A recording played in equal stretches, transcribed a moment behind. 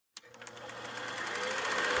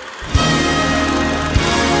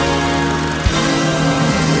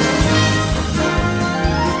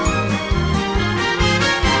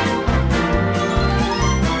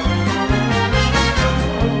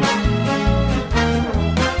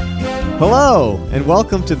Hello, and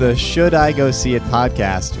welcome to the Should I Go See It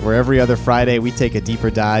podcast, where every other Friday we take a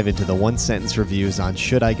deeper dive into the one-sentence reviews on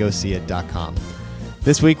shouldigoseeit.com.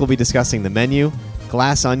 This week we'll be discussing The Menu,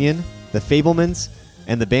 Glass Onion, The Fabelmans,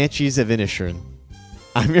 and The Banshees of Inisherin.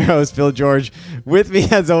 I'm your host, Bill George. With me,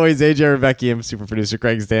 as always, AJ Rebeckiam, super producer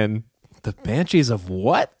Craig Stanton. The Banshees of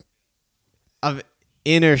what? Of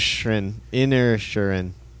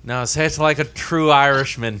Inisherin. No, say it like a true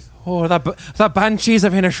Irishman. Oh, the Banshees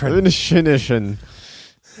of Inisherin. Inisherin.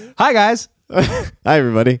 Hi, guys. Hi,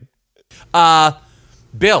 everybody.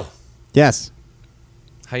 Bill, Yes.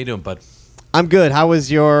 how you doing, bud? I'm good. How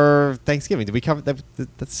was your Thanksgiving? Did we cover that?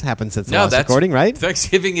 That's happened since the last recording, right?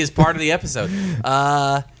 Thanksgiving is part of the episode.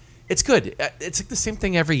 It's good. It's like the same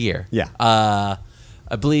thing every year. Yeah. I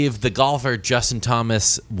believe the golfer Justin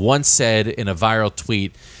Thomas once said in a viral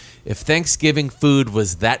tweet, if Thanksgiving food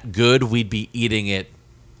was that good, we'd be eating it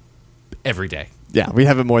every day. Yeah, we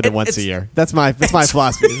have it more than once a year. That's my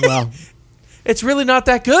philosophy as well. It's really not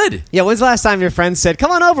that good. Yeah, when's the last time your friends said,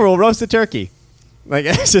 come on over, we'll roast a turkey? Like,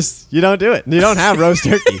 it's just, you don't do it. You don't have roast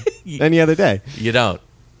turkey any other day. You don't.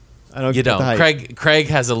 I don't You get the don't. hype. Craig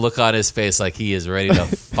has a look on his face like he is ready to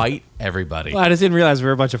fight everybody. Well, I just didn't realize we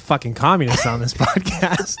were a bunch of fucking communists on this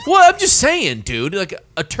podcast. Well, I'm just saying, dude. Like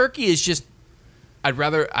a turkey is just. I'd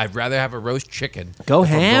rather have a roast chicken. Go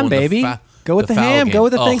if I'm ham, going baby. Go with the foul ham. game. Go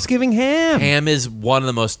with the Oh, Thanksgiving ham. Ham is one of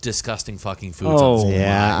the most disgusting fucking foods. Oh. on this.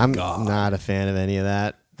 Yeah, I'm God. not a fan of any of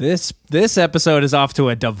that. This episode is off to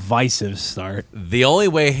a divisive start. The only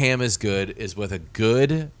way ham is good is with a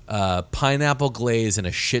good pineapple glaze and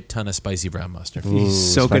a shit ton of spicy brown mustard. Soak it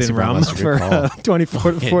spicy in brown rum mustard, good for call.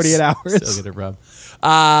 24 to 48 hours. So good at rum.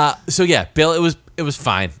 So yeah, Bill, it was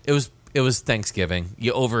fine. It was Thanksgiving.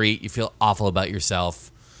 You overeat. You feel awful about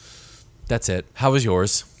yourself. That's it. How was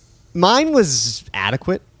yours? Mine was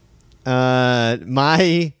adequate. My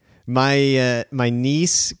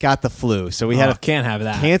niece got the flu, so we had to Can't have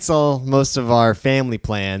that. cancel most of our family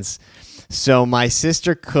plans. So my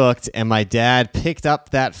sister cooked, and my dad picked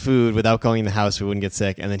up that food without going in the house so we wouldn't get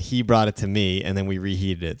sick, and then he brought it to me, and then we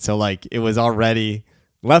reheated it. So like it was already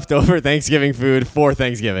leftover Thanksgiving food for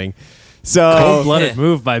Thanksgiving. So Cold-blooded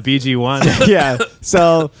move by BG1. yeah,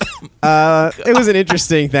 so it was an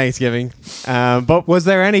interesting Thanksgiving, but Was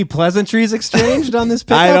there any pleasantries exchanged on this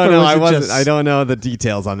pickup? I don't or know. was I it wasn't. just- I don't know the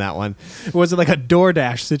details on that one. Was it like a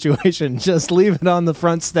DoorDash situation? Just leave it on the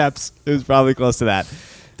front steps. It was probably close to that.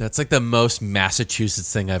 That's like the most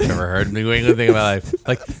Massachusetts thing I've ever heard. New England thing in my life.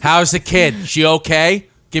 Like, how's the kid? She okay?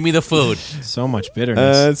 Give me the food. So much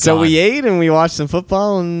bitterness. So God. we ate and we watched some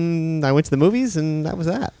football, and I went to the movies, and that was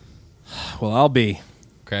that. Well, I'll be.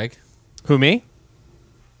 Craig? Who, me?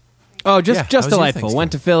 Oh, Yeah, just how was your delightful. Thanksgiving?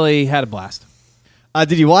 Went to Philly, had a blast.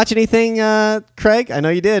 Did you watch anything, Craig? I know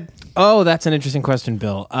you did. Oh, that's an interesting question,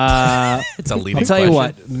 Bill. It's a leading I'll tell you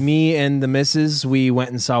question. what. Me and the missus, we went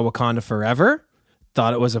and saw Wakanda Forever.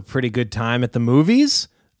 Thought it was a pretty good time at the movies.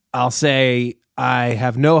 I'll say I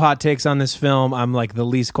have no hot takes on this film. I'm like the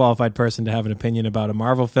least qualified person to have an opinion about a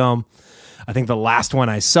Marvel film. I think the last one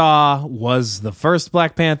I saw was the first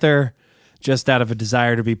Black Panther, just out of a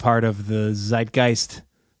desire to be part of the zeitgeist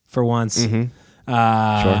for once.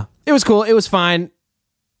 Sure. It was cool. It was fine.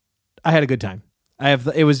 I had a good time.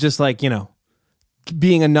 It was just like,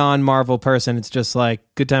 being a non-Marvel person, it's just like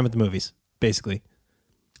good time at the movies, basically.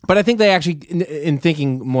 But I think they actually, in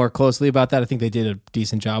thinking more closely about that, I think they did a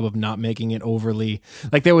decent job of not making it overly,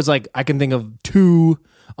 like there was like, I can think of 2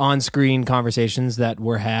 on-screen conversations that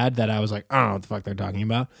were had that I was like, I don't know what the fuck they're talking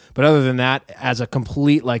about. But other than that, as a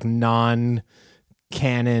complete like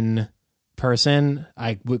non-canon person,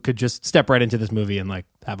 I could just step right into this movie and like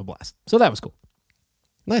have a blast. So that was cool.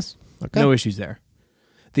 Nice. Okay. No issues there.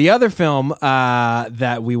 The other film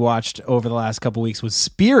that we watched over the last couple weeks was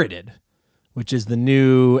Spirited, which is the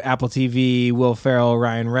new Apple TV Will Ferrell,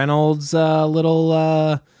 Ryan Reynolds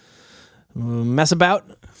little mess about.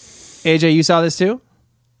 AJ, you saw this too?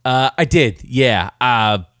 I did, yeah.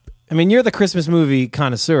 I mean, you're the Christmas movie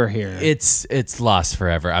connoisseur here. It's lost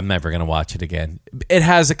forever. I'm never going to watch it again. It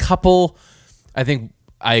has a couple, I think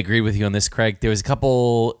I agree with you on this, Craig. There was a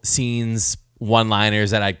couple scenes, one-liners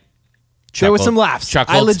that I chuckled. There was some laughs.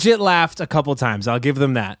 Chuckled. I legit laughed a couple times. I'll give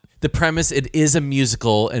them that. The premise, it is a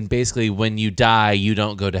musical, and basically when you die, you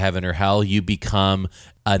don't go to heaven or hell. You become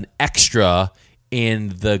an extra in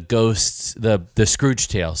the ghosts, the Scrooge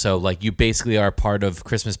tale. So like you basically are part of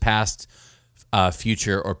Christmas past,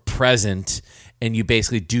 future, or present, and you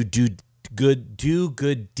basically do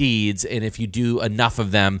good deeds, and if you do enough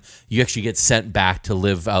of them, you actually get sent back to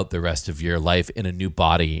live out the rest of your life in a new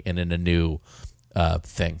body and in a new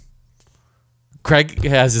thing. Craig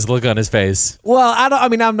has his look on his face. Well,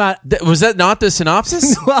 I'm not. Was that not the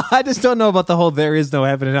synopsis? Well, I just don't know about the whole there is no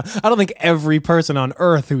heaven and hell. I don't think every person on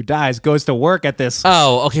earth who dies goes to work at this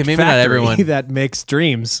Oh, okay. Maybe not factory everyone. that makes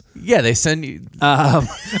dreams. Yeah, they send you. I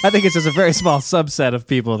think it's just a very small subset of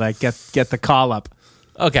people that get the call up.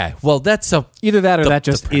 Okay, well, that's Either that or that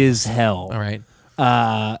the just premise. is hell. all right.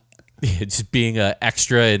 Just being an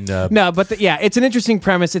extra in. No, but it's an interesting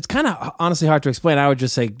premise. It's kind of honestly hard to explain. I would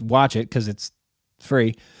just say watch it because it's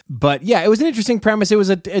free. But yeah, it was an interesting premise. It was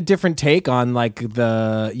a different take on like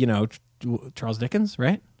the Charles Dickens,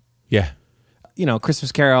 right? Yeah.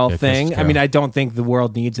 Christmas Carol Yeah, thing. Christmas I mean, Carol. I don't think the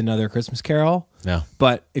world needs another Christmas Carol. No.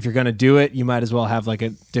 But if you're going to do it, you might as well have like a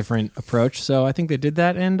different approach. So I think they did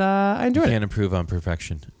that, and I enjoyed it. Can't improve on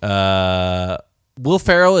perfection. Will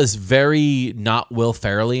Ferrell is very not Will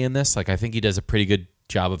Ferrell-y in this. Like, I think he does a pretty good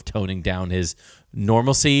job of toning down his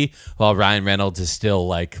normalcy, while Ryan Reynolds is still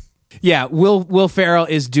like. Yeah, Will Ferrell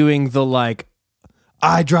is doing the like,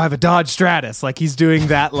 I drive a Dodge Stratus. Like he's doing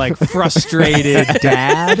that like frustrated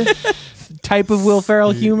dad type of Will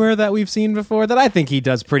Ferrell humor that we've seen before that I think he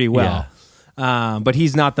does pretty well. But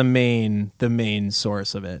he's not the main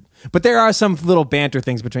source of it. But there are some little banter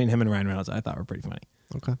things between him and Ryan Reynolds that I thought were pretty funny.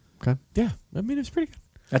 Okay. Yeah, I mean, it was pretty good.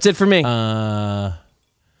 That's it for me.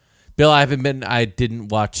 Bill, I didn't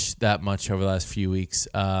watch that much over the last few weeks.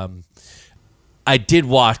 I did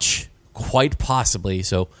watch quite possibly.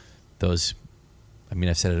 So those, I mean,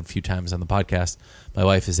 I've said it a few times on the podcast. My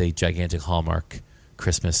wife is a gigantic Hallmark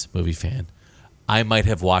Christmas movie fan. I might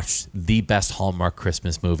have watched the best Hallmark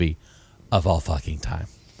Christmas movie of all fucking time.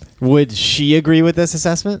 Would she agree with this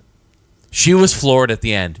assessment? She was floored at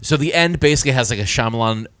the end. So the end basically has like a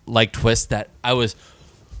Shyamalan-like twist that I was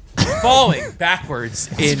falling backwards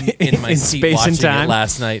in my In seat space watching and time? it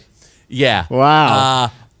last night. Yeah.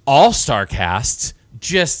 Wow. All-star cast.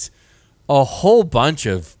 Just a whole bunch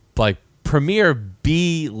of like premier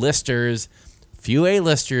B-listers, few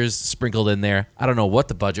A-listers sprinkled in there. I don't know what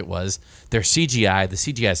the budget was. Their CGI. The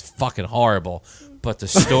CGI is fucking horrible. But the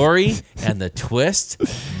story and the twist,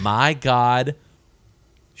 my God,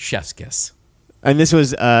 chef's kiss. And this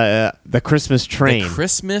was the Christmas Train. The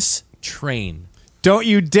Christmas Train. Don't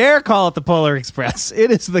you dare call it the Polar Express.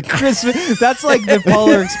 It is the Christmas. That's like the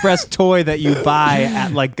Polar Express toy that you buy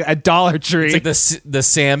at like a Dollar Tree. It's like the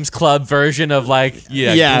Sam's Club version of like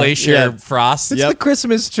Yeah, Glacier yeah. Frost. It's the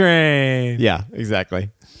Christmas train. Yeah,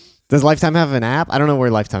 exactly. Does Lifetime have an app? I don't know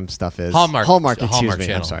where Lifetime stuff is. Hallmark. Hallmark, The excuse Hallmark me. I'm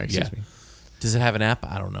channel. sorry, excuse Yeah. me. Does it have an app?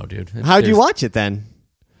 I don't know, dude. How'd you watch it then?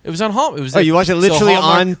 It was on Hallmark. It was. Oh, you watched it literally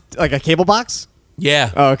Hallmark- on like a cable box?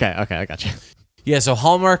 Yeah. Oh, okay, I got you. Yeah, so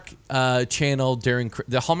Hallmark channel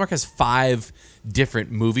the Hallmark has 5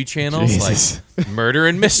 different movie channels, Jesus. like murder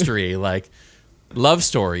and mystery, like love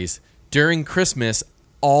stories. During Christmas,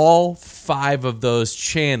 all 5 of those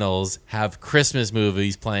channels have Christmas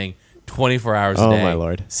movies playing 24 hours a Oh, day, my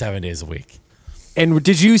Lord. 7 days a week. And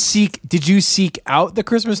did you seek out the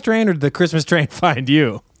Christmas train, or did the Christmas train find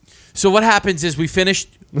you? So what happens is we finish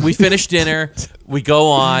dinner, we go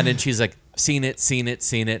on, and she's like, seen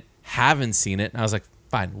it, haven't seen it. And I was like,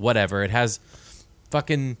 fine, whatever. It has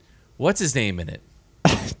fucking, what's his name in it?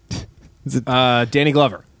 Danny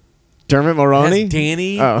Glover. Dermot It Mulroney? has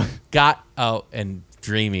Danny and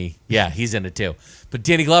Dreamy. Yeah, he's in it too. But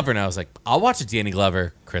Danny Glover, and I was like, I'll watch a Danny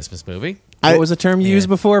Glover Christmas movie. What was the term you Yeah. used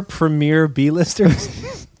before? Premier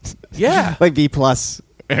B-listers? Yeah, Like B plus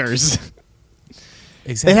errors.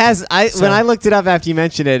 exactly. It has. So- When I looked it up after you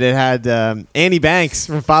mentioned it, it had Annie Banks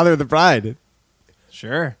from Father of the Bride.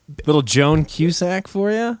 Sure. Little Joan Cusack for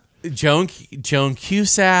you? Joan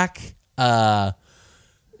Cusack.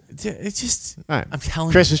 It's just, All right. I'm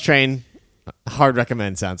telling Christmas Train. Hard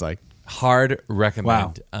recommend. Sounds like. you, hard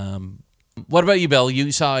recommend. What about you, Bill?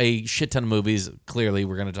 You saw a shit ton of movies. Clearly,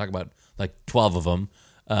 we're going to talk about like 12 of them.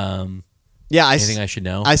 Yeah, Anything I should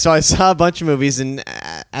know? I saw a bunch of movies, and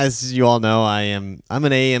as you all know, I'm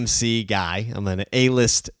an AMC guy. I'm an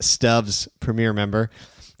A-list Stubbs Premier member.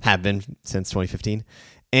 Have been since 2015,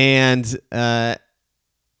 and to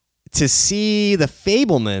see The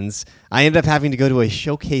Fabelmans, I ended up having to go to a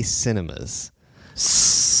Showcase Cinemas,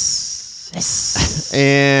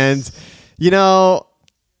 and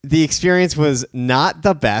the experience was not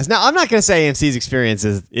the best. Now, I'm not going to say AMC's experience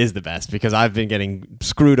is the best, because I've been getting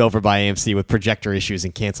screwed over by AMC with projector issues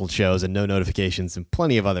and canceled shows and no notifications and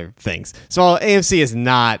plenty of other things. So AMC is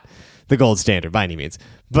not the gold standard by any means.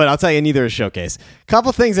 But I'll tell you, neither is Showcase.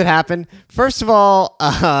 Couple things that happened. First of all,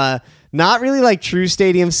 not really like true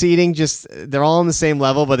stadium seating. Just they're all on the same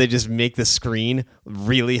level, but they just make the screen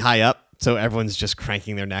really high up. So everyone's just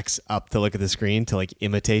cranking their necks up to look at the screen to like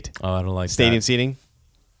imitate I don't like stadium that. seating.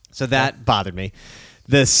 So that bothered me.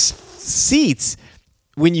 The seats,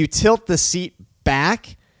 when you tilt the seat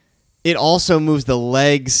back, it also moves the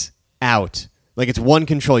legs out. Like it's one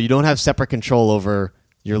control. You don't have separate control over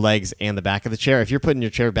your legs and the back of the chair. If you're putting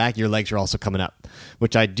your chair back, your legs are also coming up,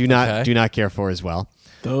 which I do not care for as well.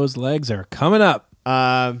 Those legs are coming up.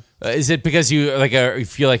 Is it because you you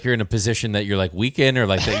feel like you're in a position that you're like weak in, or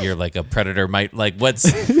like that you're like a predator might like what's?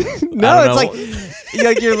 No, it's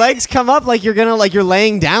like your legs come up like you're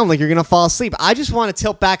laying down like you're gonna fall asleep. I just want to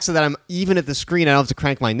tilt back so that I'm even at the screen. I don't have to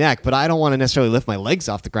crank my neck, but I don't want to necessarily lift my legs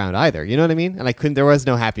off the ground either. You know what I mean? And I couldn't. There was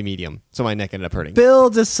no happy medium, so my neck ended up hurting.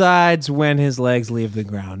 Bill decides when his legs leave the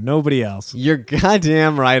ground. Nobody else. You're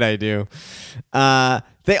goddamn right. I do.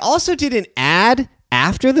 They also did an ad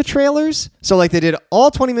after the trailers. So like they did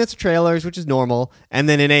all 20 minutes of trailers, which is normal. And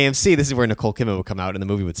then in AMC, this is where Nicole Kidman would come out and the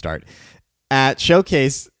movie would start. At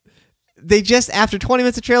Showcase, they just, after 20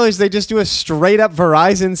 minutes of trailers, they just do a straight up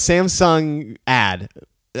Verizon Samsung ad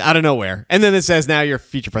out of nowhere. And then it says, now your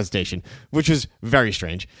feature presentation, which was very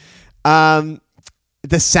strange.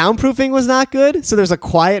 The soundproofing was not good. So there's a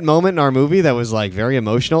quiet moment in our movie that was like very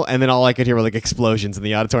emotional. And then all I could hear were like explosions in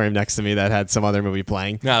the auditorium next to me that had some other movie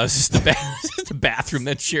playing. No, it's just the bathroom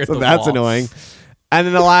that shared so the that's wall. Annoying. And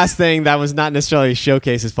then the last thing that was not necessarily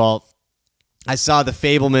Showcase's fault. I saw The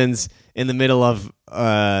Fabelmans in the middle of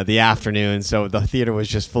the afternoon, so the theater was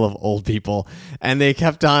just full of old people, and they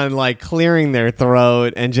kept on like clearing their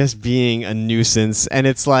throat and just being a nuisance. And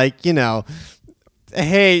it's like, you know,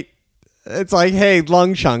 hey,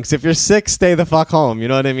 lung chunks, if you're sick, stay the fuck home. You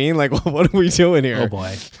know what I mean? Like, what are we doing here? Oh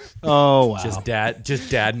boy. Oh wow. Just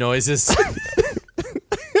dad noises.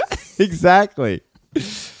 Exactly.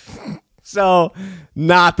 So,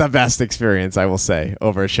 not the best experience, I will say,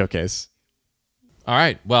 over a Showcase. All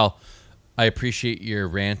right. Well, I appreciate your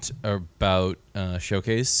rant about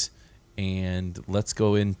Showcase, and let's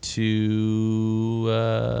go into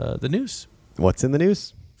the news. What's in the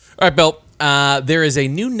news? All right, Bill. There is a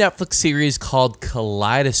new Netflix series called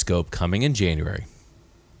Kaleidoscope coming in January.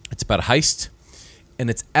 It's about a heist, and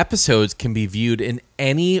its episodes can be viewed in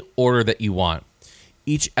any order that you want.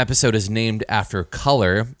 Each episode is named after a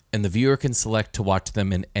color, and the viewer can select to watch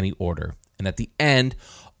them in any order. And at the end,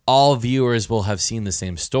 all viewers will have seen the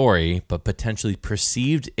same story, but potentially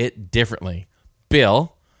perceived it differently.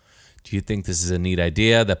 Bill, do you think this is a neat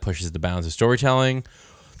idea that pushes the bounds of storytelling,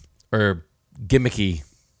 or gimmicky,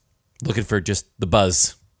 looking for just the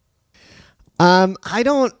buzz? I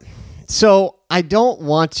don't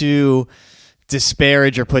want to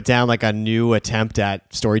disparage or put down like a new attempt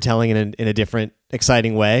at storytelling in a different,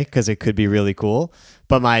 exciting way, because it could be really cool.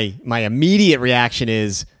 But my immediate reaction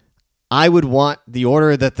is, I would want the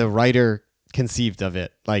order that the writer conceived of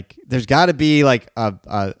it. Like, there's got to be like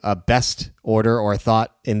a best order or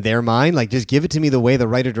thought in their mind. Like, just give it to me the way the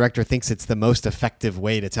writer-director thinks it's the most effective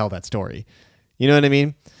way to tell that story. You know what I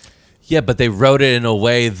mean? Yeah, but they wrote it in a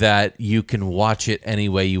way that you can watch it any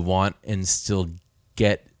way you want and still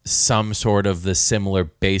get some sort of the similar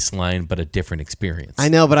baseline, but a different experience. I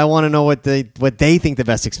know, but I want to know what they think the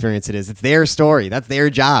best experience it is. It's their story. That's their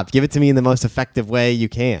job. Give it to me in the most effective way you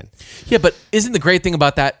can. Yeah, but isn't the great thing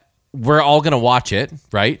about that, we're all going to watch it,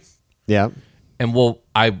 right? Yeah. And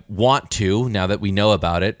I want to, now that we know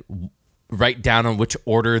about it, write down on which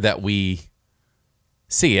order that we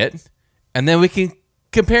see it, and then we can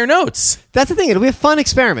compare notes. That's the thing. It'll be a fun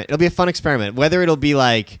experiment. Whether it'll be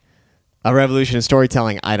like a revolution in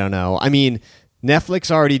storytelling, I don't know. I mean,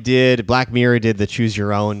 Netflix already did, Black Mirror did the choose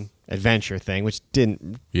your own adventure thing, which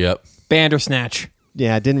didn't... Yep. Bandersnatch.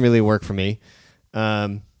 Yeah, it didn't really work for me. So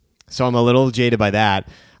I'm a little jaded by that.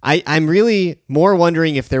 I'm really more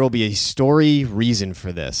wondering if there will be a story reason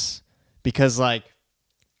for this. Because, like,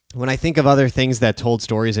 when I think of other things that told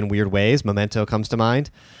stories in weird ways, Memento comes to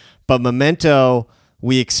mind. But Memento,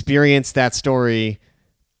 we experienced that story...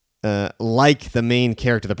 like the main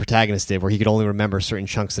character, the protagonist did, where he could only remember certain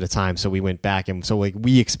chunks at a time. So we went back and so like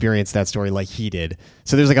we experienced that story like he did.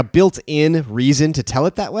 So there's like a built-in reason to tell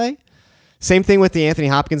it that way. Same thing with the Anthony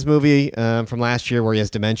Hopkins movie from last year where he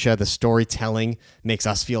has dementia. The storytelling makes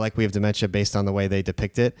us feel like we have dementia based on the way they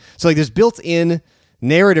depict it. So like there's built-in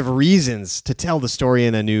narrative reasons to tell the story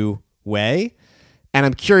in a new way. And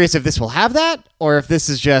I'm curious if this will have that, or if this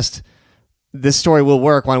is just, this story will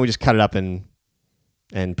work. Why don't we just cut it up and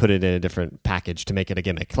put it in a different package to make it a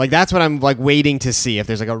gimmick? Like, that's what I'm like waiting to see, if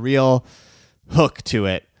there's like a real hook to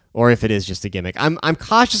it, or if it is just a gimmick. I'm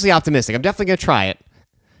cautiously optimistic. I'm definitely going to try it.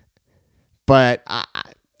 But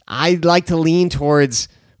I like to lean towards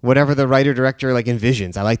whatever the writer-director like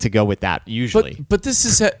envisions. I like to go with that usually. But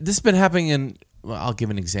this has been happening in, well, I'll give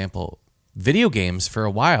an example. Video games for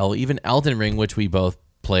a while, even Elden Ring, which we both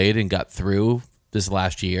played and got through this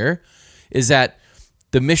last year, is that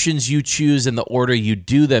the missions you choose and the order you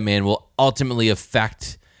do them in will ultimately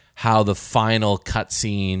affect how the final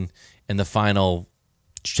cutscene and the final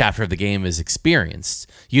chapter of the game is experienced.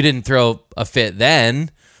 You didn't throw a fit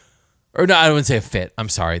then, or no, I wouldn't say a fit. I'm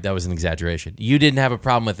sorry, that was an exaggeration. You didn't have a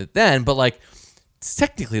problem with it then, but like it's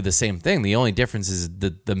technically the same thing. The only difference is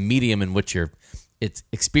the medium in which it's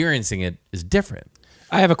experiencing it is different.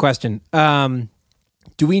 I have a question.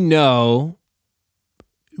 Do we know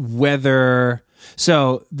whether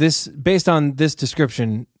this based on this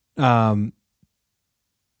description,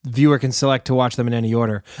 viewer can select to watch them in any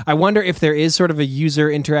order. I wonder if there is sort of a user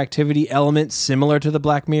interactivity element similar to the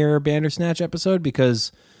Black Mirror Bandersnatch episode,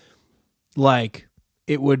 because like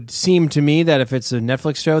it would seem to me that if it's a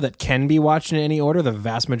Netflix show that can be watched in any order, the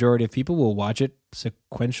vast majority of people will watch it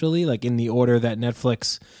sequentially, like in the order that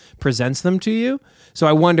Netflix presents them to you. So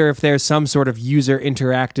I wonder if there's some sort of user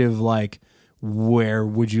interactive, like, where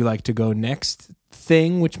would you like to go next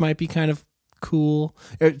thing, which might be kind of cool.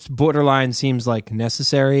 It's borderline seems like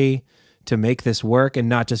necessary to make this work and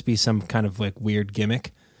not just be some kind of like weird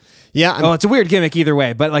gimmick. Yeah. It's a weird gimmick either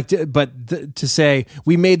way, but like, to say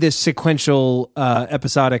we made this sequential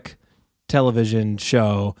episodic television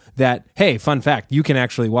show that, hey, fun fact, you can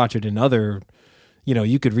actually watch it in other,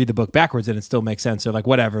 you could read the book backwards and it still makes sense, or like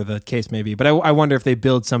whatever the case may be. But I wonder if they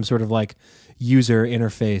build some sort of like user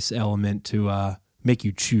interface element to make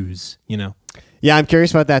you choose, Yeah, I'm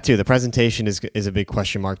curious about that too. The presentation is a big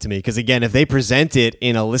question mark to me, because again, if they present it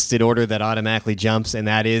in a listed order that automatically jumps and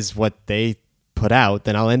that is what they put out,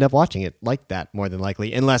 then I'll end up watching it like that more than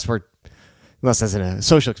likely, unless as in a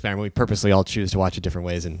social experiment, we purposely all choose to watch it different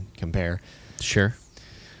ways and compare. Sure.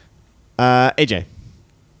 AJ.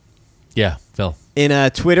 Yeah, Phil. In a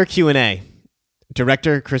Twitter Q&A,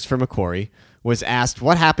 director Christopher McQuarrie was asked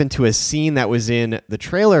what happened to a scene that was in the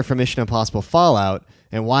trailer for Mission Impossible Fallout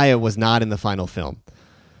and why it was not in the final film,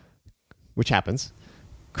 which happens.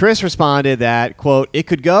 Chris responded that, quote, "It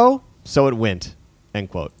could go, so it went," end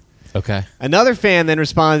quote. Okay. Another fan then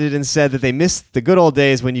responded and said that they missed the good old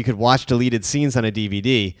days when you could watch deleted scenes on a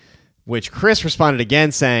DVD, which Chris responded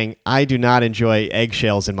again saying, "I do not enjoy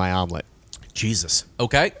eggshells in my omelet." Jesus.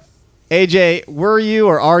 Okay. AJ, were you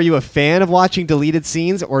or are you a fan of watching deleted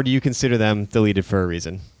scenes, or do you consider them deleted for a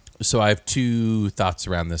reason? So I have two thoughts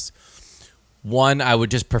around this. One, I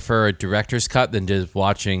would just prefer a director's cut than just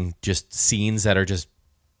watching just scenes that are just,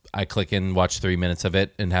 I click in, watch 3 minutes of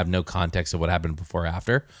it, and have no context of what happened before or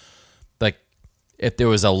after. Like, if there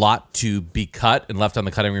was a lot to be cut and left on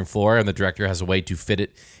the cutting room floor, and the director has a way to fit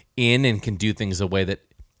it in and can do things the way that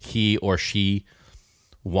he or she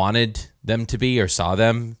wanted them to be or saw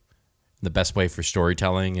them, the best way for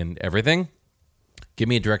storytelling and everything, give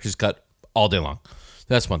me a director's cut all day long.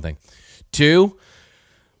 That's one thing. Two,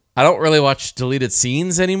 I don't really watch deleted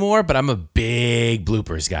scenes anymore, but I'm a big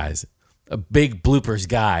bloopers guy.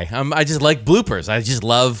 I just like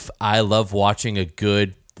bloopers. I love watching a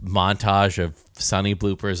good montage of Sunny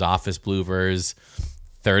bloopers, Office bloopers,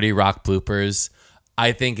 30 Rock bloopers.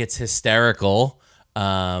 I think it's hysterical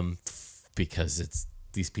because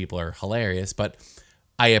these people are hilarious, but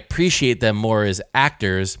I appreciate them more as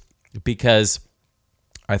actors, because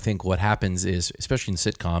I think what happens is, especially in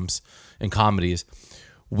sitcoms and comedies,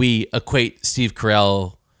 we equate Steve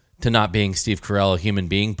Carell to not being Steve Carell, a human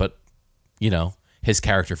being, but, his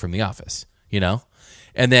character from The Office,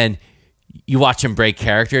 And then you watch him break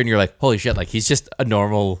character and you're like, holy shit, like he's just a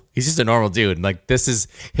normal dude. And like, this is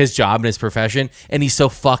his job and his profession. And he's so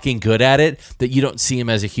fucking good at it that you don't see him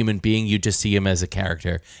as a human being. You just see him as a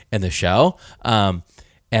character in the show.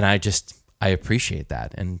 And I appreciate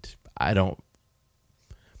that. And I don't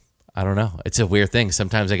know. It's a weird thing.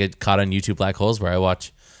 Sometimes I get caught on YouTube black holes where I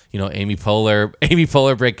watch, Amy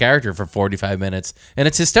Poehler break character for 45 minutes, and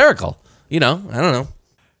it's hysterical. I don't know.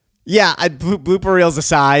 Yeah, blooper reels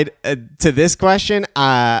aside, to this question,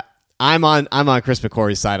 I'm on Chris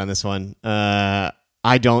McQuarrie's side on this one.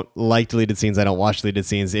 I don't like deleted scenes. I don't watch deleted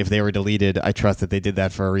scenes. If they were deleted, I trust that they did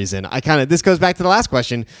that for a reason. This goes back to the last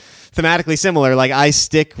question, thematically similar. Like, I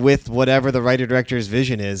stick with whatever the writer-director's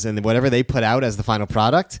vision is, and whatever they put out as the final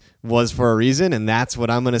product was for a reason, and that's what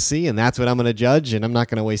I'm going to see, and that's what I'm going to judge, and I'm not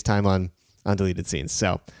going to waste time on deleted scenes.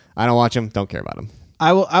 So I don't watch them, don't care about them.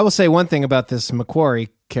 I will say one thing about this McQuarrie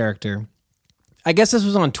character. I guess this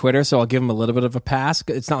was on Twitter, so I'll give him a little bit of a pass.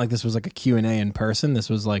 It's not like this was like a Q&A in person. This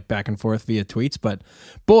was like back and forth via tweets, but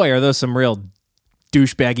boy, are those some real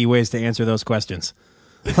douchebaggy ways to answer those questions.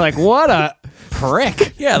 Like, what a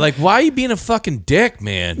prick. Yeah, like, why are you being a fucking dick,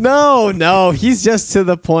 man? No, he's just to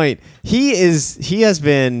the point. He has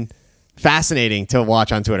been fascinating to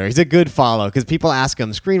watch on Twitter. He's a good follow because people ask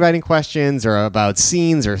him screenwriting questions or about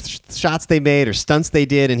scenes or shots they made or stunts they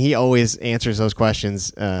did, and he always answers those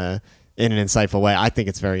questions in an insightful way. I think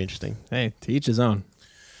it's very interesting. Hey, to each his own.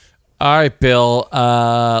 All right, Bill.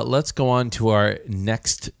 Let's go on to our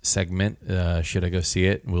next segment. Should I go see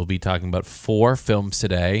it? We'll be talking about 4 films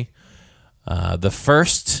today. The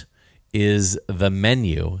first is The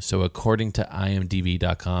Menu. So according to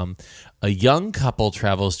IMDb.com, a young couple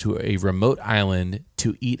travels to a remote island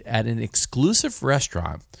to eat at an exclusive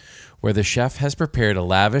restaurant where the chef has prepared a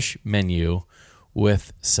lavish menu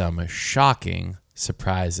with some shocking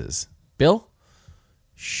surprises. Bill,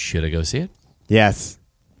 should I go see it? Yes.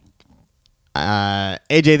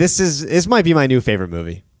 AJ, this might be my new favorite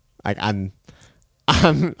movie. I'm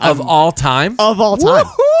Of all time? of all time.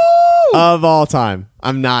 Woohoo! Of all time. I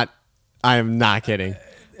am not kidding.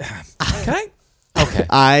 Can I?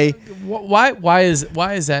 Okay. Why is that? I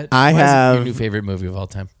why is it have- your new favorite movie of all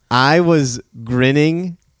time? I was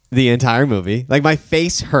grinning the entire movie. Like, my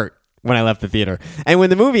face hurt when I left the theater. And when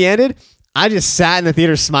the movie ended, I just sat in the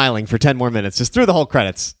theater smiling for 10 more minutes, just through the whole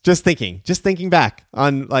credits, just thinking back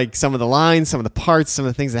on like some of the lines, some of the parts, some of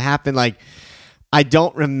the things that happened. Like, I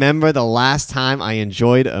don't remember the last time I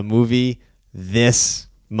enjoyed a movie this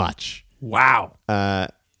much. Wow.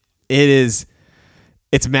 It's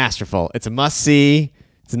masterful. It's a must-see.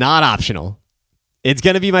 It's not optional. It's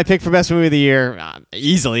going to be my pick for best movie of the year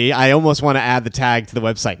easily. I almost want to add the tag to the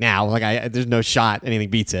website now. Like, there's no shot anything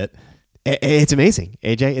beats it. It's amazing,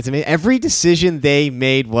 AJ. It's amazing. Every decision they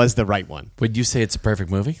made was the right one. Would you say it's a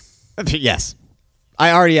perfect movie? Yes.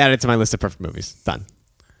 I already added it to my list of perfect movies. Done.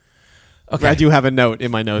 Okay. I do have a note in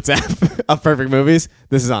my notes app of perfect movies.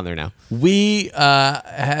 This is on there now. We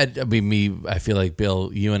I feel like,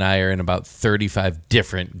 Bill, you and I are in about 35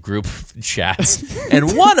 different group chats.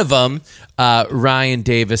 And one of them, Ryan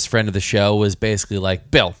Davis, friend of the show, was basically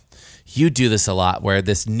like, Bill, you do this a lot where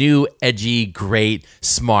this new, edgy, great,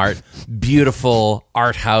 smart, beautiful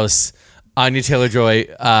art house Anya Taylor-Joy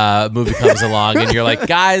movie comes along. And you're like,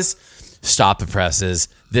 guys, stop the presses.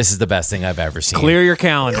 This is the best thing I've ever seen. Clear your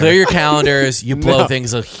calendar. Clear your calendars. You blow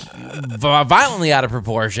things violently out of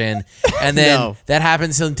proportion. And then that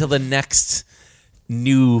happens until the next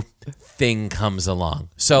new thing comes along.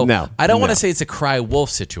 So I don't want to say it's a cry wolf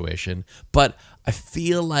situation, but I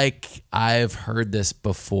feel like I've heard this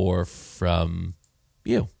before from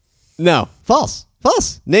you. No. False.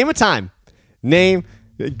 Name a time. Bring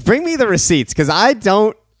me the receipts, because I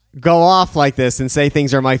don't go off like this and say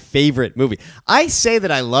things are my favorite movie. I say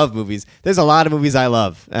that I love movies. There's a lot of movies I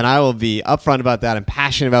love, and I will be upfront about that. I'm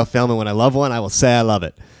passionate about film, and when I love one, I will say I love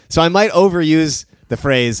it. So I might overuse the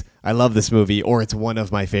phrase, I love this movie, or it's one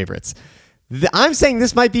of my favorites. I'm saying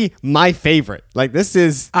this might be my favorite. Like, this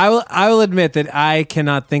is... I will admit that I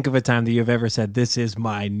cannot think of a time that you've ever said, this is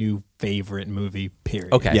my new favorite movie,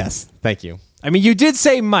 period. Okay. Yes, thank you. I mean, you did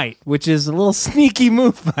say might, which is a little sneaky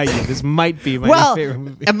move by you. This might be my new favorite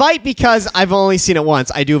movie. It might, because I've only seen it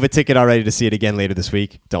once. I do have a ticket already to see it again later this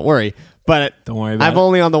week. Don't worry. But Don't worry about I'm it.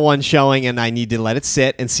 only on the one showing, and I need to let it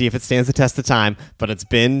sit and see if it stands the test of time. But it's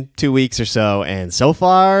been 2 weeks or so, and so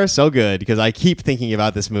far, so good, because I keep thinking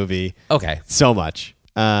about this movie so much.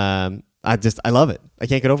 I love it. I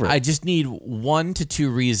can't get over it. I just need 1 to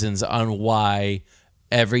 2 reasons on why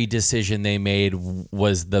every decision they made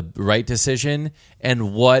was the right decision,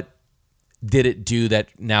 and what did it do that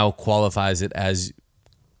now qualifies it as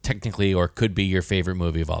technically or could be your favorite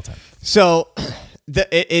movie of all time. So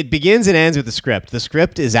it begins and ends with the script. The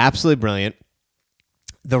script is absolutely brilliant.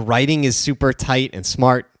 The writing is super tight and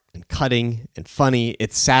smart and cutting and funny.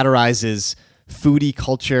 It satirizes foodie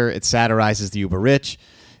culture. It satirizes the uber rich.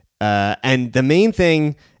 And the main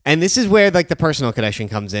thing, and this is where like the personal connection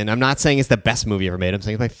comes in. I'm not saying it's the best movie ever made. I'm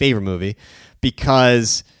saying it's my favorite movie,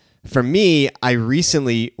 because for me, I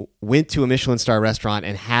recently went to a Michelin star restaurant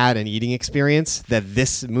and had an eating experience that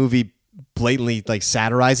this movie blatantly like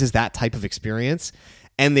satirizes that type of experience.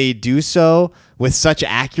 And they do so with such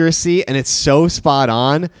accuracy, and it's so spot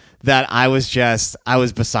on that I was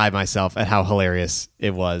beside myself at how hilarious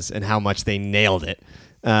it was and how much they nailed it.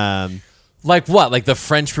 Like what? Like the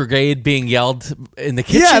French Brigade being yelled in the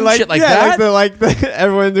kitchen? Yeah, shit like that?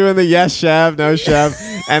 Everyone doing the yes chef, no chef,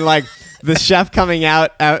 and like the chef coming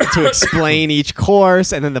out to explain each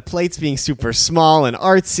course, and then the plates being super small and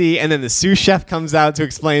artsy, and then the sous chef comes out to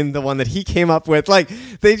explain the one that he came up with. Like,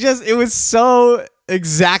 it was so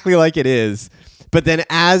exactly like it is. But then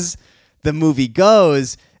as the movie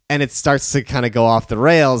goes and it starts to kind of go off the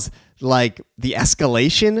rails, like the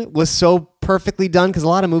escalation was so perfectly done, because a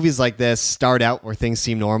lot of movies like this start out where things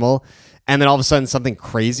seem normal, and then all of a sudden something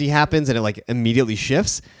crazy happens and it like immediately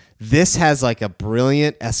shifts. this has like a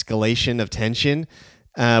brilliant escalation of tension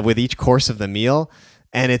with each course of the meal.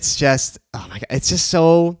 And it's just, oh my God, it's just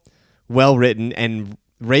so well written. And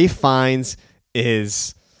Ralph Fiennes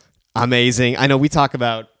is amazing. I know we talk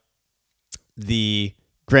about the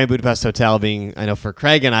Grand Budapest Hotel being, I know for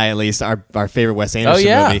Craig and I at least, our favorite Wes Anderson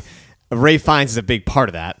movie. Ralph Fiennes is a big part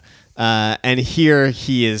of that. And here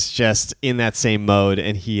he is just in that same mode,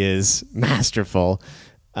 and he is masterful.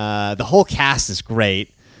 The whole cast is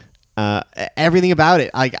great. Everything about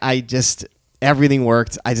it, everything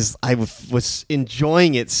worked. I was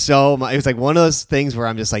enjoying it so much. It was like one of those things where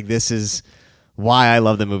I'm just like, this is why I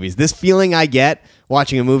love the movies. This feeling I get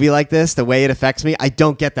watching a movie like this, the way it affects me, I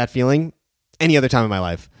don't get that feeling any other time in my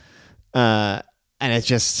life. And it's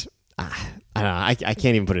just, I don't know. I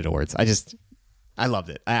can't even put it into words. I loved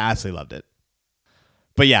it. I absolutely loved it.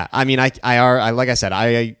 But yeah, I mean, like I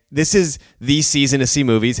said, this is the season to see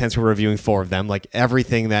movies. Hence, we're reviewing 4 of them. Like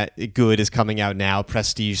everything that good is coming out now,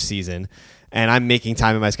 prestige season, and I'm making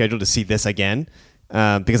time in my schedule to see this again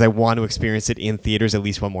because I want to experience it in theaters at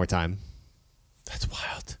least one more time. That's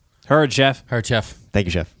wild. Heard, Chef. Thank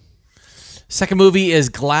you, Chef. Second movie is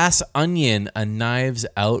Glass Onion, a Knives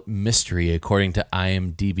Out mystery. According to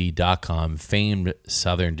IMDb.com, famed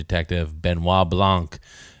Southern detective Benoit Blanc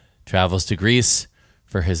travels to Greece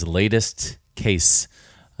for his latest case.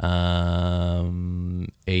 A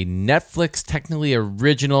Netflix technically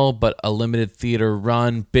original, but a limited theater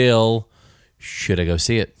run. Bill, should I go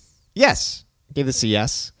see it? Yes. Gave this a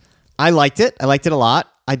yes. I liked it. I liked it a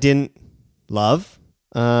lot. I didn't love,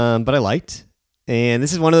 but I liked. And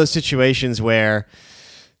this is one of those situations where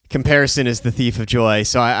comparison is the thief of joy.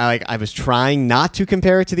 So I was trying not to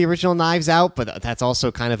compare it to the original Knives Out, but that's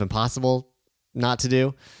also kind of impossible not to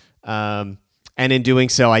do. And in doing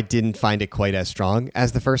so, I didn't find it quite as strong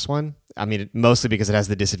as the first one. I mean, mostly because it has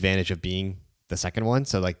the disadvantage of being the second one.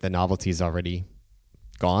 So like the novelty is already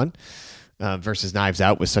gone versus Knives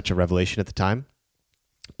Out was such a revelation at the time.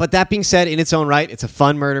 But that being said, in its own right, it's a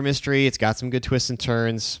fun murder mystery. It's got some good twists and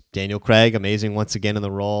turns. Daniel Craig, amazing once again in the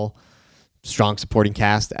role. Strong supporting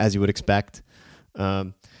cast, as you would expect.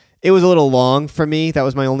 It was a little long for me. That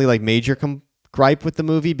was my only like major gripe with the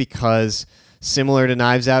movie because similar to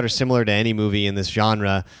Knives Out or similar to any movie in this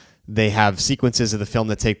genre, they have sequences of the film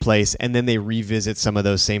that take place and then they revisit some of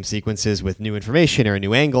those same sequences with new information or a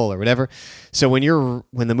new angle or whatever. So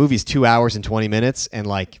when the movie's 2 hours and 20 minutes and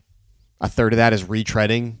like a third of that is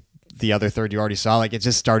retreading the other third you already saw, like it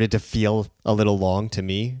just started to feel a little long to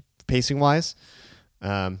me pacing wise.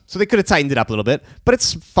 So they could have tightened it up a little bit, but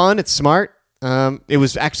it's fun. It's smart. It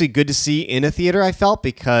was actually good to see in a theater, I felt,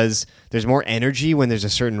 because there's more energy when there's a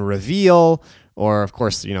certain reveal, or of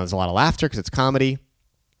course, there's a lot of laughter because it's comedy.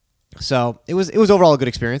 So it was overall a good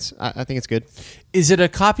experience. I think it's good. Is it a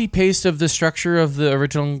copy paste of the structure of the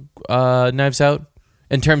original Knives Out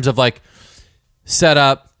in terms of like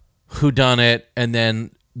setup, whodunit, and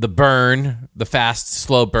then the burn, the fast,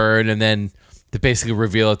 slow burn, and then the basically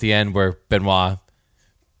reveal at the end where Benoit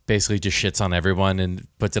basically just shits on everyone and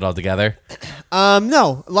puts it all together?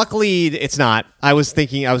 No, luckily it's not. I was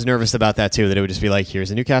nervous about that too, that it would just be like,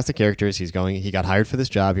 here's a new cast of characters. He got hired for this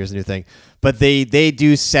job. Here's a new thing. But they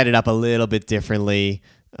do set it up a little bit differently.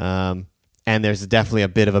 And there's definitely a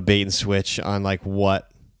bit of a bait and switch on like what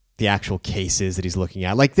the actual case is that he's looking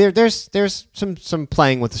at. Like there's some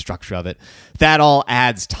playing with the structure of it. That all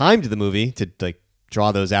adds time to the movie to like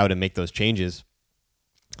draw those out and make those changes.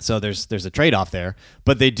 So there's a trade-off there,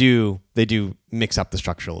 but they do mix up the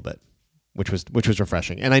structure a little bit, which was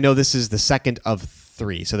refreshing. And I know this is the second of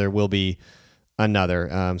 3, so there will be another.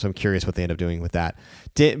 So I'm curious what they end up doing with that.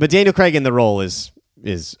 But Daniel Craig in the role is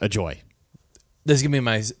a joy. This is gonna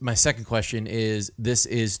be my second question. This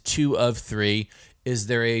is 2 of 3. Is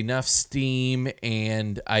there enough steam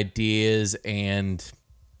and ideas and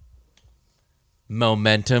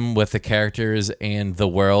momentum with the characters and the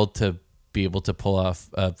world to be able to pull off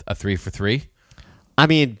a 3 for 3? I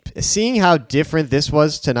mean, seeing how different this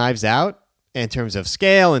was to Knives Out in terms of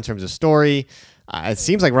scale, in terms of story, it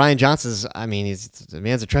seems like Rian Johnson's, the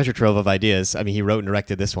man's a treasure trove of ideas. I mean, he wrote and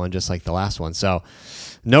directed this one just like the last one. So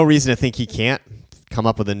no reason to think he can't come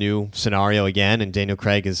up with a new scenario again, and Daniel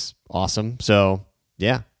Craig is awesome. So,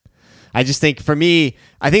 yeah. I just think, for me,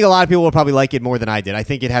 I think a lot of people will probably like it more than I did. I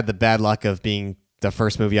think it had the bad luck of being the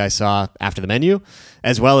first movie I saw after The Menu,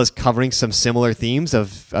 as well as covering some similar themes of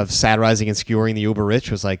satirizing and skewering the uber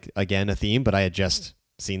rich was like, again, a theme, but I had just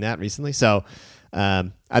seen that recently. So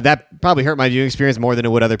that probably hurt my viewing experience more than it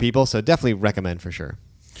would other people. So definitely recommend for sure.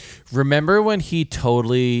 Remember when he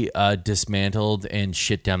totally dismantled and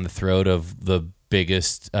shit down the throat of the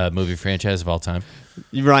biggest movie franchise of all time?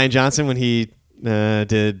 Rian Johnson, when he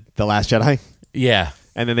did The Last Jedi, Yeah.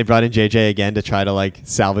 and then they brought in JJ again to try to like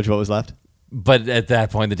salvage what was left. But at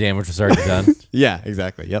that point, the damage was already done. Yeah,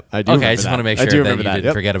 exactly. Yep, I do. Okay, I just want to make sure that you didn't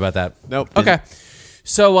Yep. forget about that. Nope. Okay.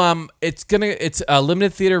 So it's a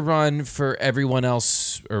limited theater run for everyone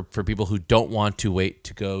else, or for people who don't want to wait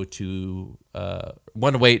to go to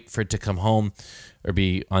want to wait for it to come home or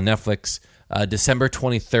be on Netflix. December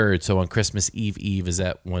 23rd, so on Christmas Eve is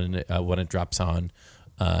that when it drops on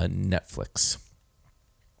Netflix.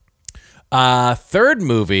 Third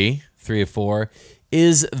movie, 3 of 4,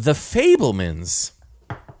 is The Fabelmans.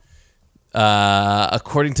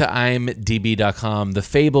 According to IMDb.com, The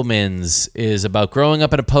Fabelmans is about growing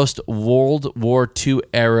up in a post-World War II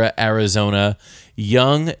era Arizona.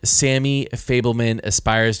 Young Sammy Fabelman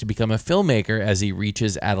aspires to become a filmmaker as he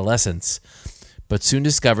reaches adolescence, but soon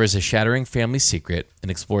discovers a shattering family secret and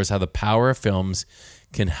explores how the power of films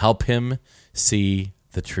can help him see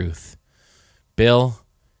the truth. Bill,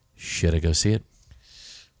 should I go see it?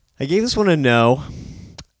 I gave this one a no,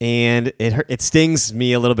 and it stings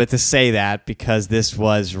me a little bit to say that because this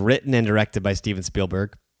was written and directed by Steven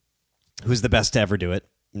Spielberg, who's the best to ever do it,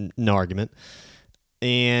 no argument.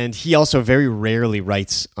 And he also very rarely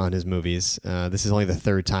writes on his movies. This is only the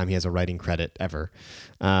third time he has a writing credit ever.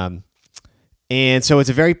 And so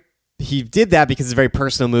he did that because it's a very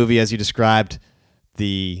personal movie, as you described.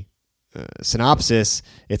 The synopsis,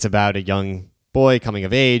 it's about a young boy coming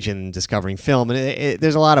of age and discovering film, and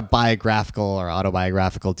there's a lot of biographical or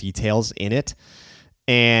autobiographical details in it,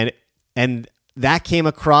 and that came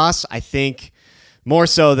across, I think, more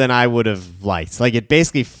so than I would have liked. Like, it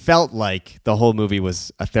basically felt like the whole movie was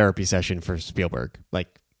a therapy session for Spielberg,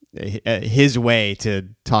 like his way to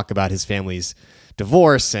talk about his family's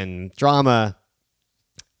divorce and drama,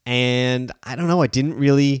 and I don't know, it didn't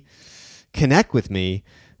really connect with me.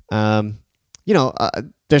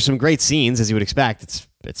 There's some great scenes, as you would expect.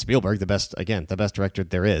 It's Spielberg, the best director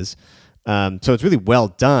there is. So it's really well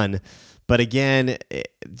done. But again,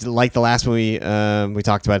 like the last movie we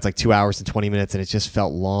talked about, it's like 2 hours and 20 minutes, and it just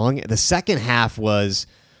felt long. The second half was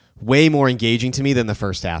way more engaging to me than the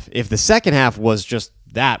first half. If the second half was just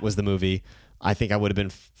that was the movie, I think I would have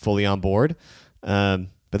been fully on board. But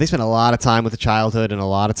they spent a lot of time with the childhood and a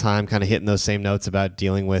lot of time kind of hitting those same notes about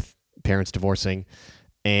dealing with parents divorcing.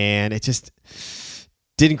 And it just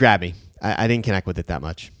didn't grab me. I didn't connect with it that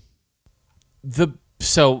much. The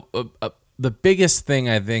biggest thing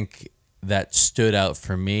I think that stood out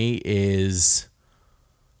for me is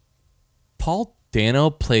Paul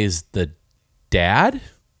Dano plays the dad.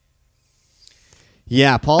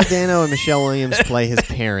 Yeah, Paul Dano and Michelle Williams play his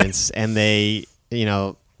parents, and they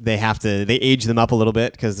age them up a little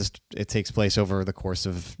bit because it takes place over the course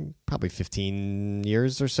of probably 15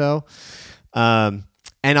 years or so.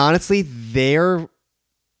 And honestly, their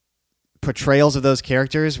portrayals of those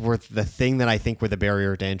characters were the thing that I think were the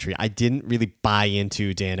barrier to entry. I didn't really buy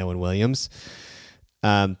into Dano and Williams.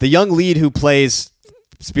 The young lead who plays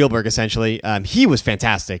Spielberg, essentially, he was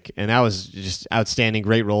fantastic, and that was just outstanding.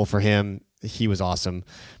 Great role for him. He was awesome.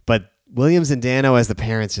 But Williams and Dano as the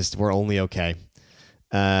parents just were only okay.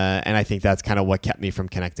 And I think that's kind of what kept me from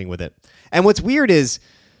connecting with it. And what's weird is,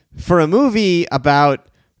 for a movie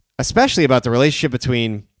especially about the relationship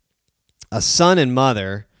between a son and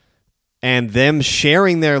mother and them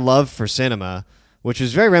sharing their love for cinema, which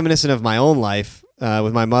was very reminiscent of my own life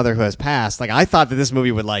with my mother who has passed. Like, I thought that this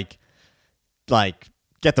movie would like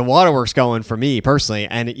get the waterworks going for me personally.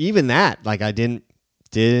 And even that, like, I didn't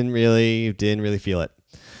really feel it.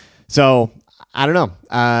 So I don't know.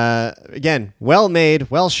 Again, well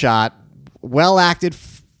made, well shot, well acted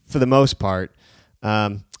for the most part.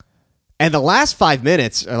 And the last 5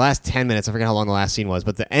 minutes, or last 10 minutes, I forget how long the last scene was,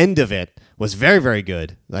 but the end of it was very, very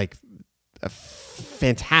good. Like, a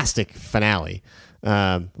fantastic finale.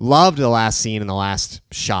 Loved the last scene and the last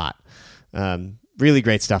shot. Really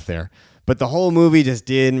great stuff there. But the whole movie just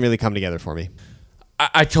didn't really come together for me.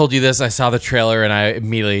 I told you this. I saw the trailer and I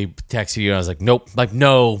immediately texted you. And I was like, nope. Like,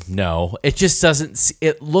 no. It just doesn't.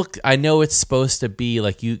 It looked. I know it's supposed to be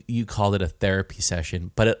like you called it a therapy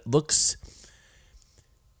session, but it looks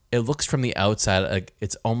from the outside like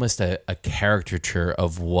it's almost a caricature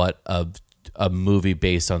of what a movie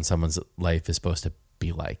based on someone's life is supposed to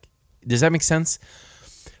be like. Does that make sense?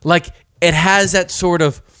 Like, it has that sort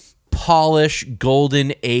of polished,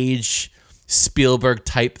 golden age Spielberg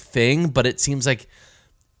type thing, but it seems like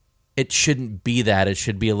it shouldn't be that. It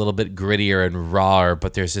should be a little bit grittier and rawer,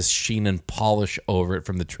 but there's this sheen and polish over it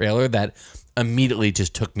from the trailer that immediately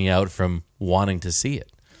just took me out from wanting to see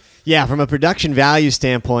it. Yeah, from a production value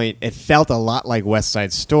standpoint, it felt a lot like West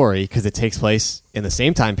Side Story because it takes place in the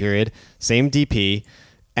same time period, same DP,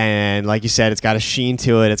 And like you said, it's got a sheen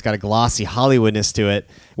to it. It's got a glossy Hollywoodness to it,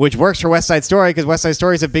 which works for West Side Story because West Side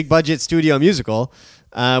Story is a big budget studio musical,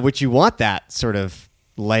 which you want that sort of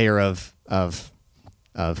layer of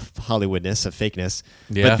Hollywoodness, of fakeness.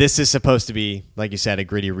 Yeah. But this is supposed to be, like you said, a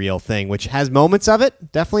gritty, real thing, which has moments of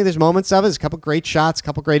it. Definitely there's moments of it. There's a couple great shots, a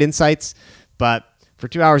couple great insights. But for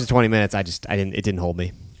 2 hours and 20 minutes, it didn't hold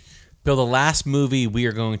me. Bill, the last movie we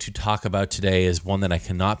are going to talk about today is one that I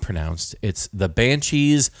cannot pronounce. It's The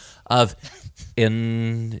Banshees of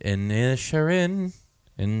Inisherin.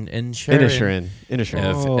 Inisherin.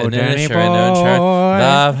 Danny boy.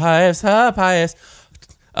 The pious.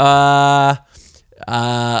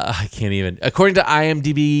 I can't even. According to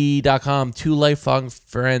IMDb.com, two lifelong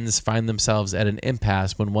friends find themselves at an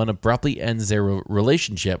impasse when one abruptly ends their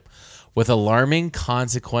relationship with alarming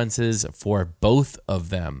consequences for both of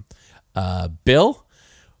them. Bill,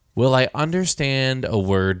 will I understand a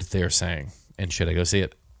word they're saying? And should I go see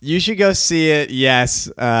it? You should go see it,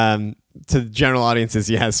 yes. To general audiences,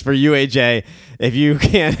 yes. For you, AJ, if you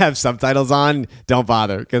can't have subtitles on, don't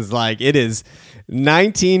bother. Because it is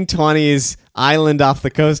 1920s Ireland off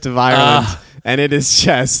the coast of Ireland. And it is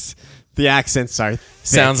just, the accents are thick.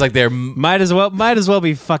 Sounds like they're Might as well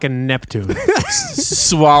be fucking Neptune.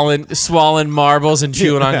 swallowing marbles and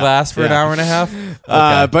chewing on glass for an hour and a half.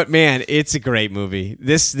 Okay. But man, it's a great movie.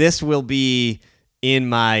 This will be in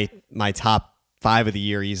my top 5 of the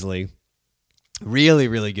year easily. Really,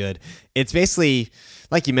 really good. It's basically,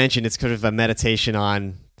 like you mentioned, it's kind of a meditation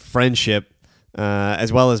on friendship,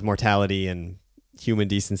 as well as mortality and human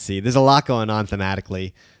decency. There's a lot going on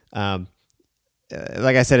thematically.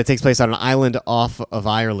 Like I said, it takes place on an island off of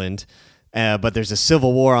Ireland, but there's a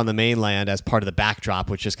civil war on the mainland as part of the backdrop,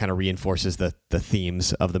 which just kind of reinforces the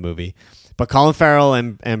themes of the movie. But Colin Farrell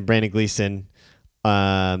and Brandon Gleeson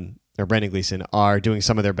are doing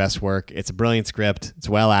some of their best work. It's a brilliant script. It's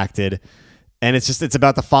well acted. And it's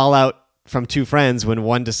about the fallout from two friends when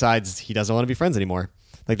one decides he doesn't want to be friends anymore.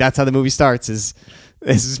 That's how the movie starts is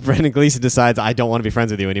Brendan Gleeson decides, I don't want to be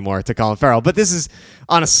friends with you anymore, to Colin Farrell. But this is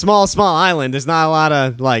on a small island. There's not a lot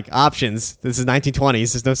of options. This is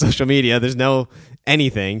 1920s. There's no social media. There's no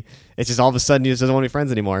anything. It's just all of a sudden he just doesn't want to be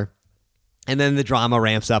friends anymore. And then the drama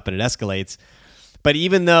ramps up and it escalates. But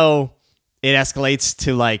even though it escalates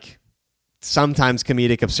to sometimes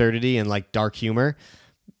comedic absurdity and dark humor,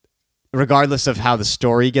 regardless of how the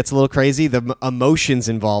story gets a little crazy, the emotions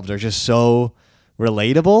involved are just so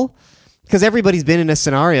relatable. Because everybody's been in a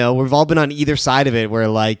scenario where we've all been on either side of it where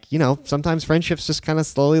sometimes friendships just kind of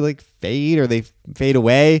slowly fade or they fade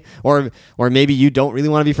away or maybe you don't really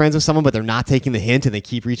want to be friends with someone but they're not taking the hint and they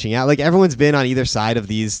keep reaching out. Everyone's been on either side of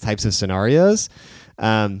these types of scenarios.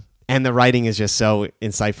 And the writing is just so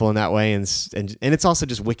insightful in that way and it's also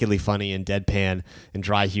just wickedly funny and deadpan and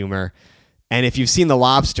dry humor. And if you've seen The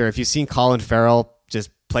Lobster, if you've seen Colin Farrell just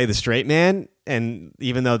play the straight man, and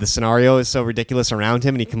even though the scenario is so ridiculous around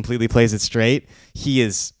him and he completely plays it straight, he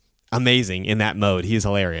is amazing in that mode. He is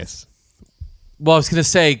hilarious. Well, I was going to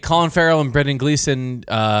say Colin Farrell and Brendan Gleeson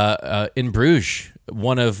in Bruges,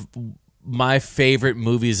 one of my favorite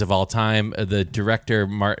movies of all time. The director,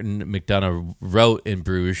 Martin McDonagh, wrote In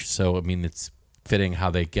Bruges, so it's fitting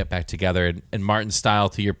how they get back together. And Martin's style,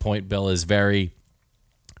 to your point, Bill, is very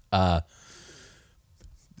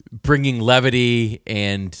bringing levity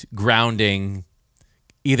and grounding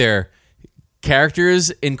either characters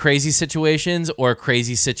in crazy situations or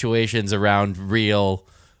crazy situations around real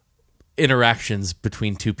interactions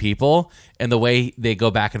between two people. And the way they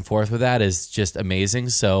go back and forth with that is just amazing.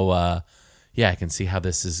 So, I can see how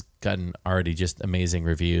this has gotten already just amazing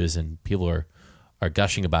reviews and people are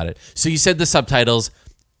gushing about it. So you said the subtitles,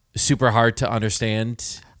 super hard to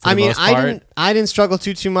understand. I didn't struggle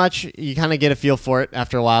too much. You kind of get a feel for it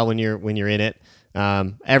after a while when you're in it.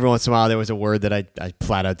 Every once in a while there was a word that I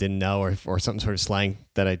flat out didn't know or some sort of slang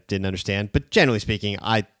that I didn't understand. But generally speaking,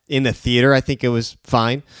 in the theater I think it was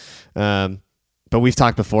fine. But we've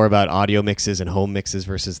talked before about audio mixes and home mixes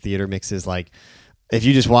versus theater mixes. If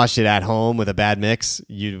you just watched it at home with a bad mix,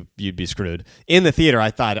 you'd be screwed. In the theater, I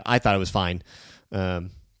thought it was fine.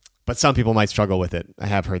 But some people might struggle with it. I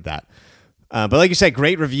have heard that. But like you said,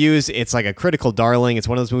 great reviews. It's a critical darling. It's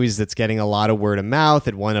one of those movies that's getting a lot of word of mouth.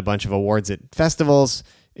 It won a bunch of awards at festivals.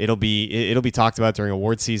 It'll be talked about during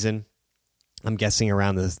award season. I'm guessing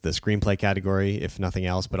around the screenplay category, if nothing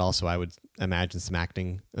else. But also, I would imagine some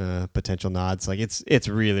acting potential nods. It's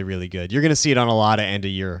really, really good. You're going to see it on a lot of end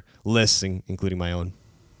of year lists, including my own.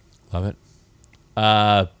 Love it.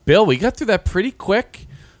 Bill, we got through that pretty quick.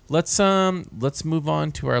 Let's move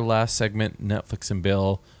on to our last segment, Netflix and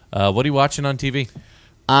Bill. What are you watching on TV?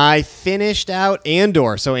 I finished out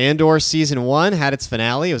Andor. So Andor season 1 had its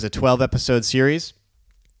finale. It was a 12-episode series.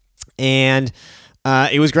 And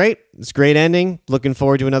it was great. It's a great ending. Looking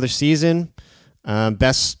forward to another season.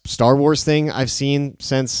 Best Star Wars thing I've seen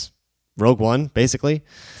since Rogue One, basically.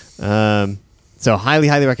 So highly,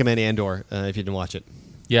 highly recommend Andor if you didn't watch it.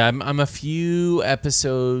 Yeah, I'm a few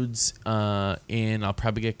episodes in. I'll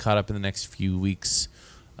probably get caught up in the next few weeks.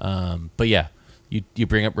 But yeah, you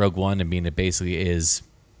bring up Rogue One. I mean, it basically is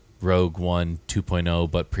Rogue One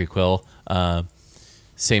 2.0, but prequel.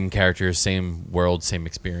 Same characters, same world, same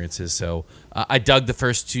experiences. So I dug the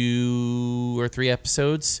first 2 or 3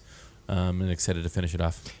 episodes. And excited to finish it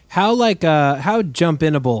off. How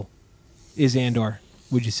jump-inable is Andor,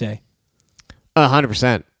 would you say?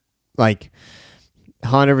 100%. Like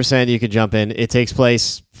 100% you could jump in. It takes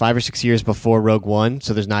place 5 or 6 years before Rogue One,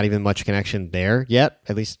 so there's not even much connection there yet,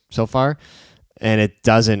 at least so far. And it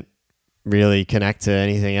doesn't really connect to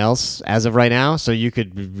anything else as of right now, so you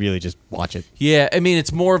could really just watch it. Yeah, I mean,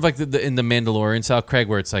 it's more of like in the Mandalorian style, Craig,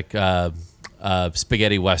 where it's like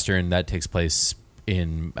spaghetti western that takes place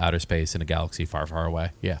in outer space in a galaxy far, far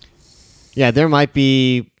away. Yeah. Yeah, there might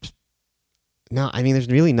be... No, I mean, there's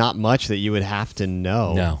really not much that you would have to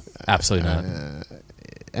know. No, absolutely not.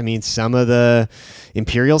 I mean, some of the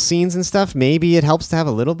Imperial scenes and stuff, maybe it helps to have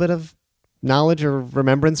a little bit of knowledge or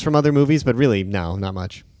remembrance from other movies, but really, no, not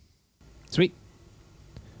much. Sweet.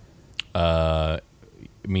 I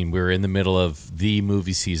mean, we're in the middle of the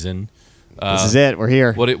movie season. This is it. We're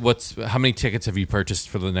here. How many tickets have you purchased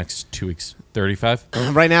for the next 2 weeks? 35?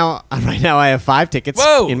 Right now, I have 5 tickets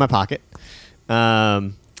in my pocket.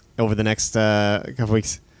 Over the next couple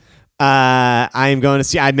weeks. I'm going to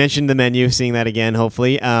see. I mentioned The Menu, seeing that again,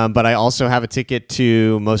 hopefully. But I also have a ticket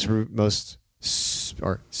to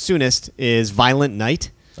soonest is Violent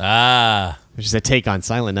Night. Which is a take on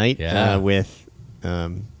Silent Night. Yeah. With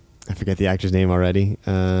I forget the actor's name already.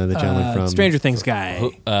 The gentleman from Stranger Things guy.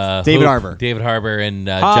 David Harbour. David Harbour and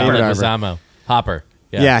Hopper. John Leguizamo. Hopper.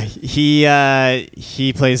 Yeah,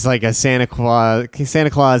 he plays like a Santa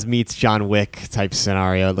Claus meets John Wick type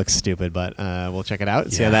scenario. It looks stupid, but we'll check it out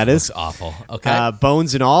and see how that is. Looks awful. Okay.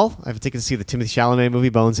 Bones and All. I have a ticket to see the Timothée Chalamet movie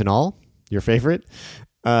Bones and All. Your favorite.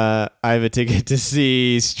 I have a ticket to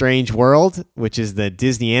see Strange World, which is the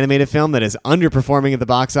Disney animated film that is underperforming at the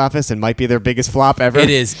box office and might be their biggest flop ever.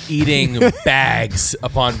 It is eating bags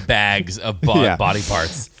upon bags of body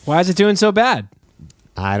parts. Why is it doing so bad?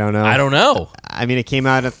 I don't know. I mean, it came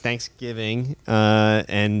out at Thanksgiving,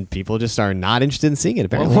 and people just are not interested in seeing it,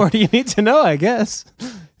 apparently. What more do you need to know, I guess?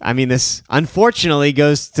 I mean, this unfortunately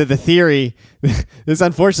goes to the theory. This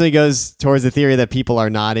unfortunately goes towards the theory that people are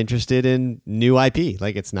not interested in new IP.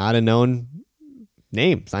 Like, it's not a known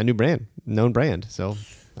name. It's not a known brand. So,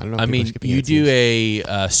 I don't know. I mean, you do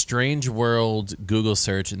a Strange World Google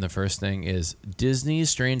search, and the first thing is Disney's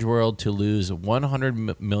Strange World to lose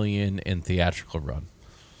 $100 million in theatrical run.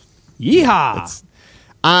 Yeehaw!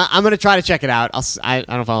 I'm going to try to check it out. I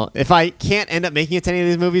don't follow. If I can't end up making it to any of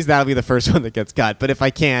these movies, that'll be the first one that gets cut. But if I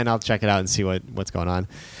can, I'll check it out and see what's going on.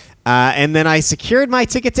 And then I secured my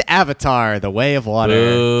ticket to Avatar, The Way of Water.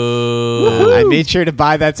 I made sure to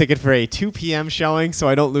buy that ticket for a 2 p.m. showing so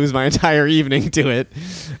I don't lose my entire evening to it.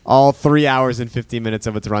 All 3 hours and 15 minutes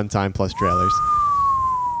of its runtime plus trailers.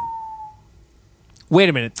 Wait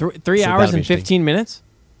a minute. 3 hours and 15 minutes?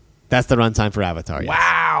 That's the runtime for Avatar. Yes.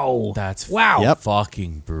 Wow. That's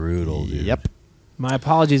fucking brutal, dude. Yep. My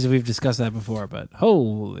apologies if we've discussed that before, but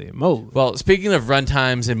holy moly. Well, speaking of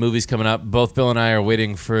runtimes and movies coming up, both Bill and I are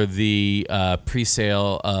waiting for the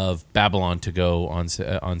pre-sale of Babylon to go on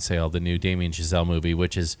sale, the new Damien Chazelle movie,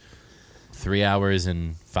 which is 3 hours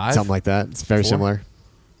and 5? Something like that. It's very similar.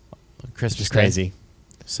 Christmas Day. Crazy.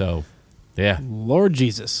 So, yeah. Lord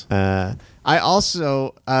Jesus. I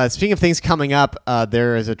also, speaking of things coming up,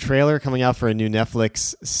 there is a trailer coming out for a new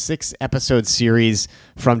Netflix 6-episode series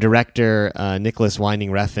from director Nicholas Winding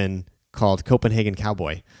Refn called Copenhagen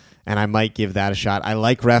Cowboy. And I might give that a shot. I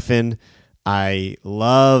like Refn. I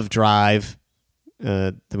love Drive,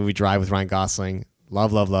 the movie Drive with Ryan Gosling.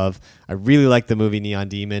 Love, love, love. I really like the movie Neon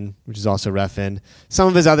Demon, which is also Refn. Some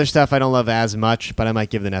of his other stuff I don't love as much, but I might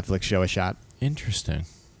give the Netflix show a shot. Interesting.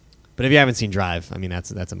 But if you haven't seen Drive, I mean,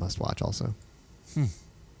 that's a must-watch also.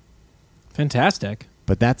 Fantastic.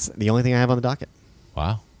 But that's the only thing I have on the docket.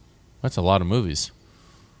 Wow. That's a lot of movies.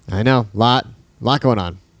 I know. Lot going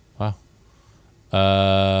on. Wow.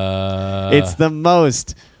 It's the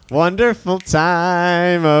most wonderful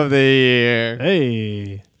time of the year.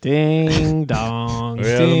 Hey. Ding dong.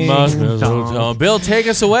 Ding dong. Bill, take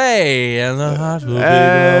us away. And the heart will be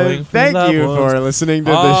glowing. Thank you for listening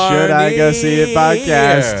to the Should I Go See It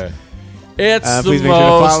podcast. It's the please make sure to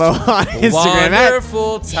most follow on Instagram at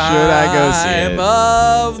wonderful Should I Go See It? time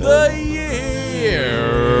of the year.